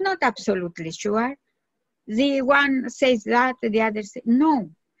 We are not absolutely sure. The one says that, the other says, no.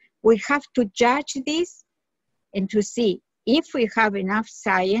 We have to judge this and to see if we have enough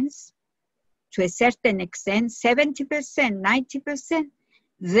science to a certain extent, 70%, 90%,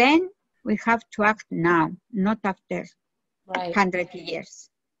 then we have to act now, not after 100 years,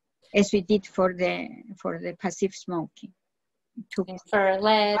 as we did for the passive smoking. And for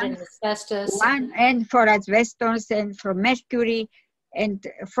lead and asbestos. And for asbestos and for mercury. And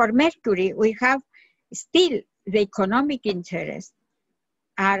for mercury, we have still the economic interests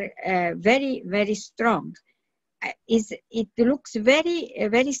are very, very strong. It looks very,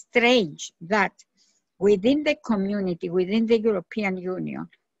 very strange that within the community, within the European Union,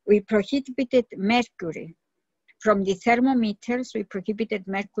 we prohibited mercury from the thermometers, we prohibited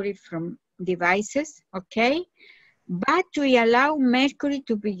mercury from devices, okay? But we allow mercury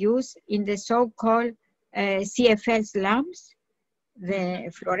to be used in the so-called CFL lamps,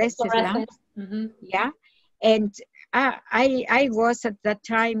 the fluorescent lamps, yeah? And I was at that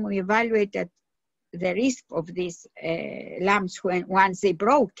time, we evaluated the risk of these lamps once they're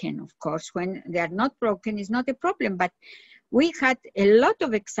broken, of course. When they are not broken, it's not a problem. But we had a lot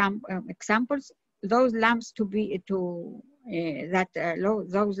of examples, those lamps those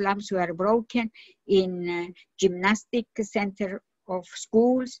lamps were broken in gymnastic center of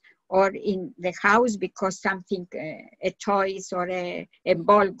schools or in the house because something, a toys or a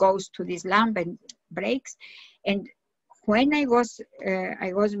ball goes to this lamp and breaks. And when I was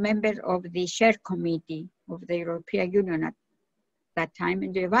member of the share committee of the European Union at that time,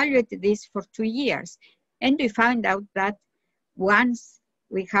 and we evaluated this for 2 years. And we found out that once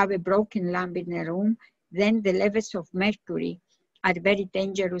we have a broken lamp in a room, then the levels of mercury are very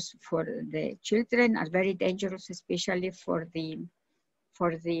dangerous for the children, are very dangerous, especially for the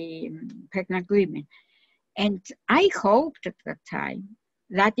pregnant women. And I hoped at that time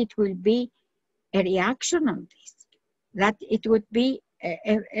that it will be a reaction on this, that it would be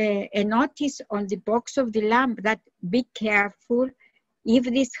a notice on the box of the lamp that be careful. If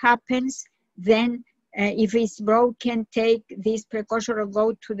this happens, then if it's broken, take this precaution or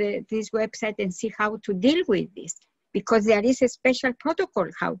go to this website and see how to deal with this, because there is a special protocol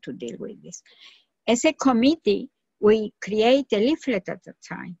how to deal with this. As a committee, we create a leaflet at the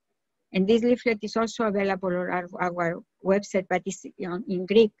time. And this leaflet is also available on our website, but it's in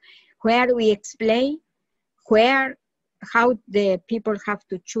Greek, where we explain how the people have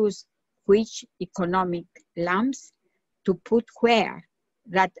to choose which economic lamps to put where,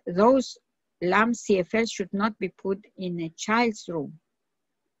 that those lamps CFL should not be put in a child's room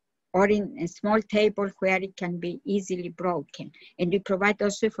or in a small table where it can be easily broken. And we provide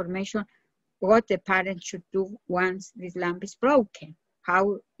also information what the parent should do once this lamp is broken,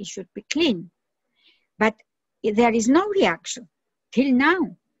 how it should be cleaned. But there is no reaction till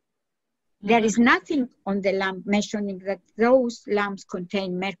now. There is nothing on the lamp mentioning that those lamps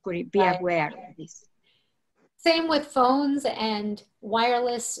contain mercury. Be aware of this. Same with phones and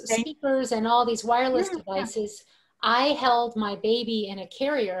wireless speakers and all these wireless devices. I held my baby in a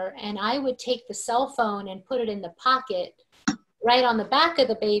carrier and I would take the cell phone and put it in the pocket right on the back of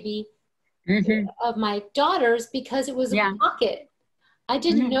the baby of my daughters because it was a pocket. I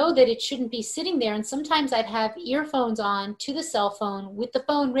didn't know that it shouldn't be sitting there. And sometimes I'd have earphones on to the cell phone with the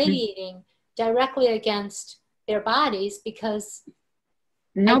phone radiating directly against their bodies because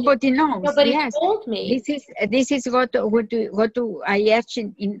nobody knows. Nobody told me. This is what I urge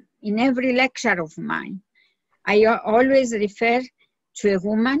in every lecture of mine. I always refer to a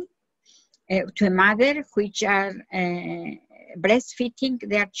woman, to a mother which are breastfeeding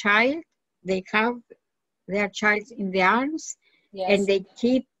their child. They have their child in the arms and they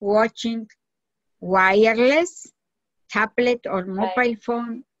keep watching wireless tablet or mobile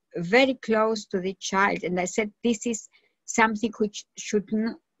phone very close to the child. And I said, this is something which should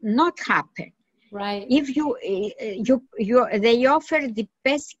not happen. Right. If they offer the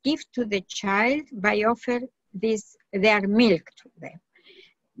best gift to the child by offer their milk to them.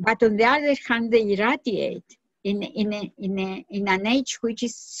 But on the other hand, they irradiate in an age which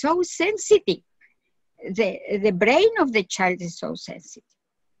is so sensitive. The brain of the child is so sensitive.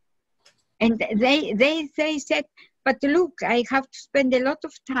 And they said, but look, I have to spend a lot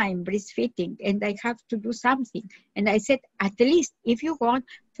of time breastfeeding and I have to do something. And I said, at least if you want,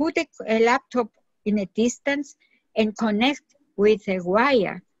 put a laptop in a distance and connect with a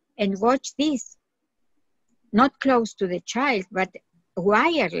wire and watch this. Not close to the child, but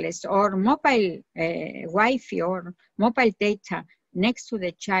wireless or mobile Wi-Fi or mobile data next to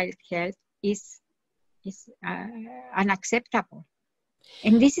the child health is unacceptable.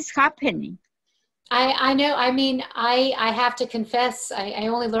 And this is happening. I know. I mean, I have to confess, I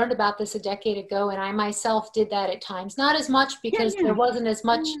only learned about this a decade ago, and I myself did that at times. Not as much because there wasn't as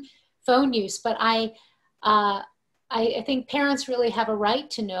much phone use, but I think parents really have a right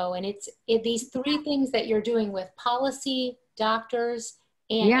to know. And it's these three things that you're doing with policy, doctors,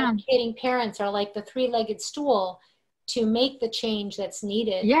 and educating parents are like the three-legged stool to make the change that's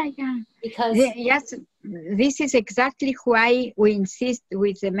needed. Because yes, this is exactly why we insist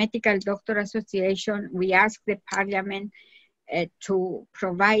with the Medical Doctor Association. We ask the Parliament to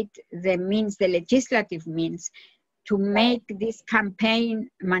provide the means, the legislative means, to make this campaign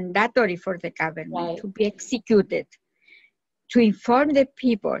mandatory for the government, to be executed, to inform the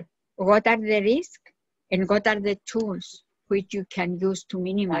people what are the risks and what are the tools which you can use to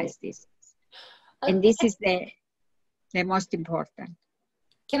minimize this. And this is the most important.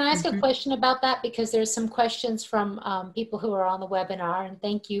 Can I ask a question about that? Because there's some questions from people who are on the webinar, and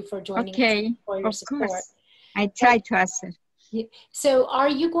thank you for joining us for your support. Course. I try to answer. So are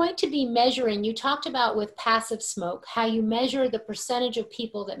you going to be measuring, you talked about with passive smoke, how you measure the percentage of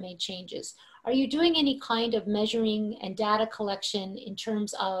people that made changes. Are you doing any kind of measuring and data collection in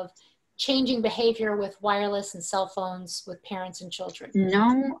terms of changing behavior with wireless and cell phones with parents and children?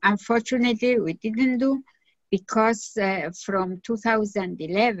 No, unfortunately, we didn't do, because from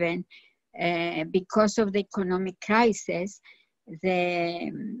 2011, because of the economic crisis,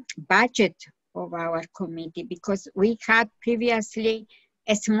 the budget of our committee, because we had previously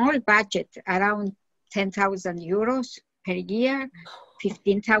a small budget around 10,000 euros per year,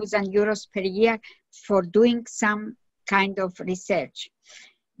 15,000 euros per year for doing some kind of research.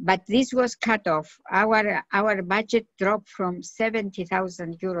 But this was cut off. Our budget dropped from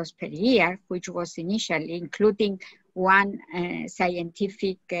 70,000 euros per year, which was initially, including one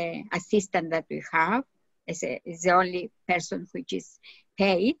scientific assistant that we have, is the only person which is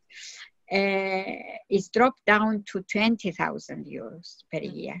paid, is dropped down to 20,000 euros per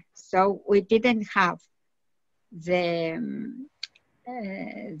year. So we didn't have the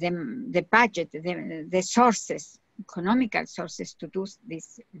budget, the sources, economical sources to do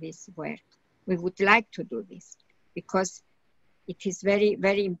this work. We would like to do this because it is very,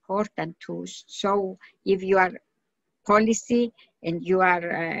 very important to show if your policy and your,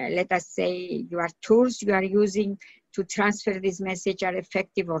 let us say, your tools you are using to transfer this message are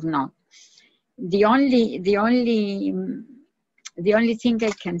effective or not. The only thing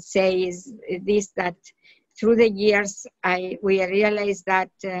I can say is this, that through the years, we realized that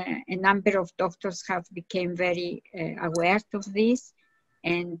a number of doctors have become very aware of this,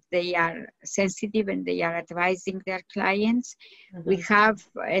 and they are sensitive and they are advising their clients. We have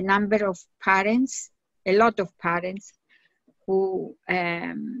a number of parents, a lot of parents, who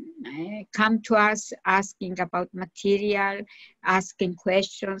come to us asking about material, asking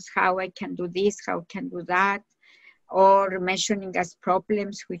questions, how I can do this, how I can do that, or mentioning us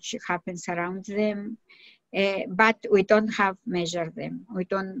problems which happens around them. But we don't have measured them. We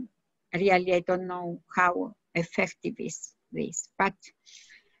don't really, I don't know how effective is this, but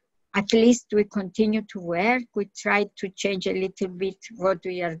at least we continue to work. We try to change a little bit what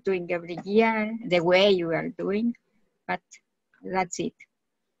we are doing every year, the way you are doing, but that's it.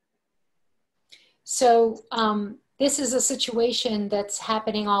 So this is a situation that's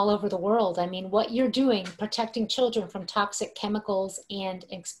happening all over the world. I mean, what you're doing, protecting children from toxic chemicals and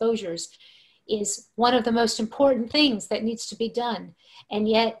exposures, is one of the most important things that needs to be done, and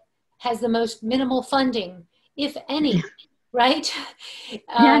yet has the most minimal funding, if any, right?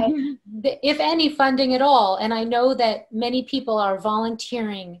 If any funding at all. And I know that many people are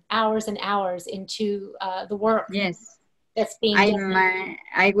volunteering hours and hours into the work. Yes. That's being done.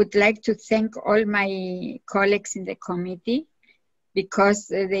 I would like to thank all my colleagues in the committee, because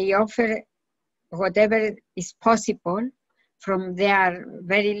they offer whatever is possible from their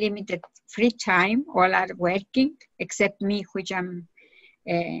very limited free time. All are working except me, which I'm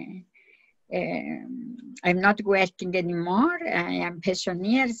I'm not working anymore. I am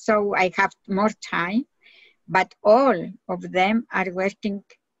pensioner, so I have more time. But all of them are working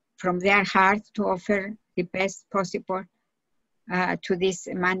from their heart to offer the best possible to this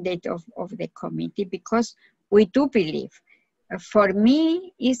mandate of the committee, because we do believe, for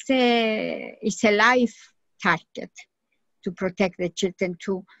me, it's a life target to protect the children,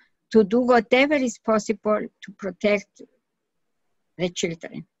 to do whatever is possible to protect the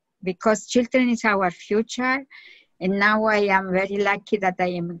children, because children is our future. And now I am very lucky that I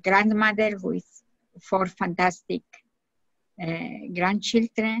am a grandmother with 4 fantastic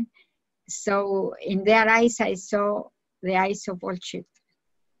grandchildren. So in their eyes, I saw the eyes of all children.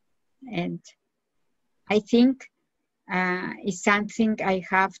 And I think it's something I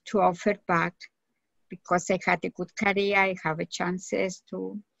have to offer back, because I had a good career, I have a chances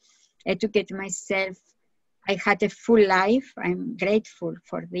to educate myself. I had a full life. I'm grateful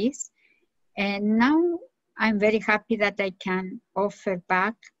for this. And now I'm very happy that I can offer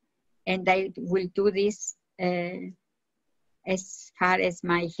back, and I will do this as far as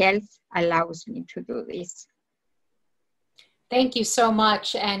my health allows me to do this. Thank you so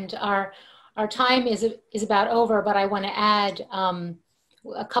much. And our time is about over, but I want to add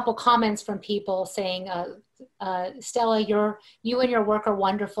a couple comments from people saying, Stella, you and your work are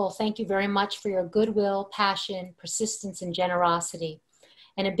wonderful. Thank you very much for your goodwill, passion, persistence, and generosity.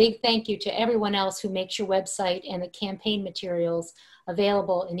 And a big thank you to everyone else who makes your website and the campaign materials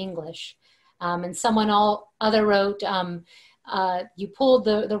available in English. And someone other wrote, you pulled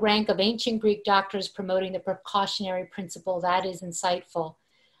the rank of ancient Greek doctors promoting the precautionary principle. That is insightful.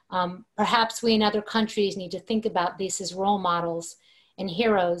 Perhaps we in other countries need to think about this as role models and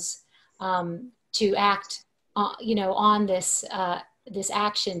heroes to act, on this this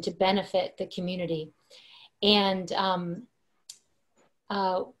action to benefit the community. And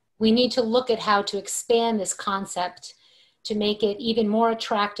we need to look at how to expand this concept to make it even more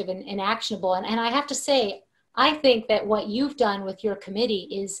attractive and actionable. And I have to say, I think that what you've done with your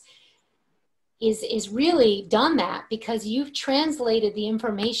committee is really done that, because you've translated the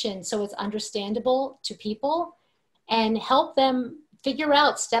information so it's understandable to people and help them figure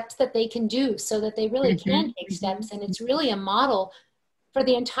out steps that they can do so that they really can take steps. And it's really a model for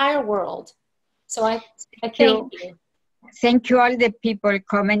the entire world. So I thank you. Thank you all the people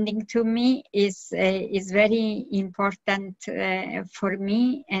commenting to me. Is very important for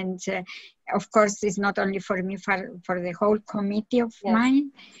me, and of course it's not only for me, for the whole committee of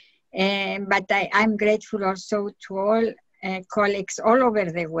mine, but I'm grateful also to all colleagues all over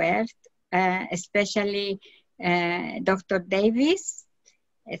the world, especially Dr. Davis,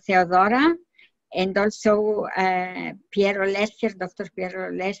 Theodora, and also Piero Lercher, Dr. Piero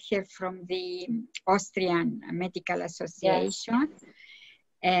Lercher from the Austrian Medical Association,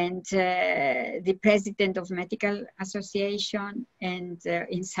 and the president of Medical Association, and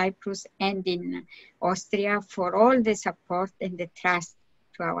in Cyprus and in Austria, for all the support and the trust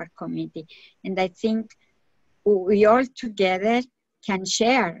to our committee. And I think we all together can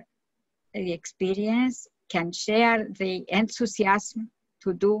share the experience, can share the enthusiasm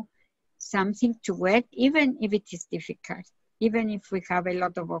to do something, to work, even if it is difficult, even if we have a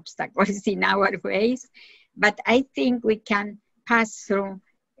lot of obstacles in our ways. But I think we can pass through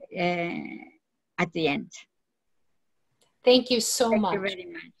at the end. Thank you so much. Thank you very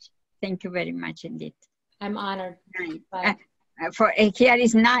much. Thank you very much indeed. I'm honored. Here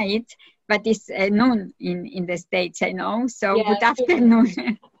is night, but it's noon in the States, I know. So yeah, good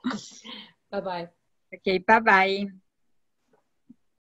afternoon. Bye-bye. Okay, bye-bye.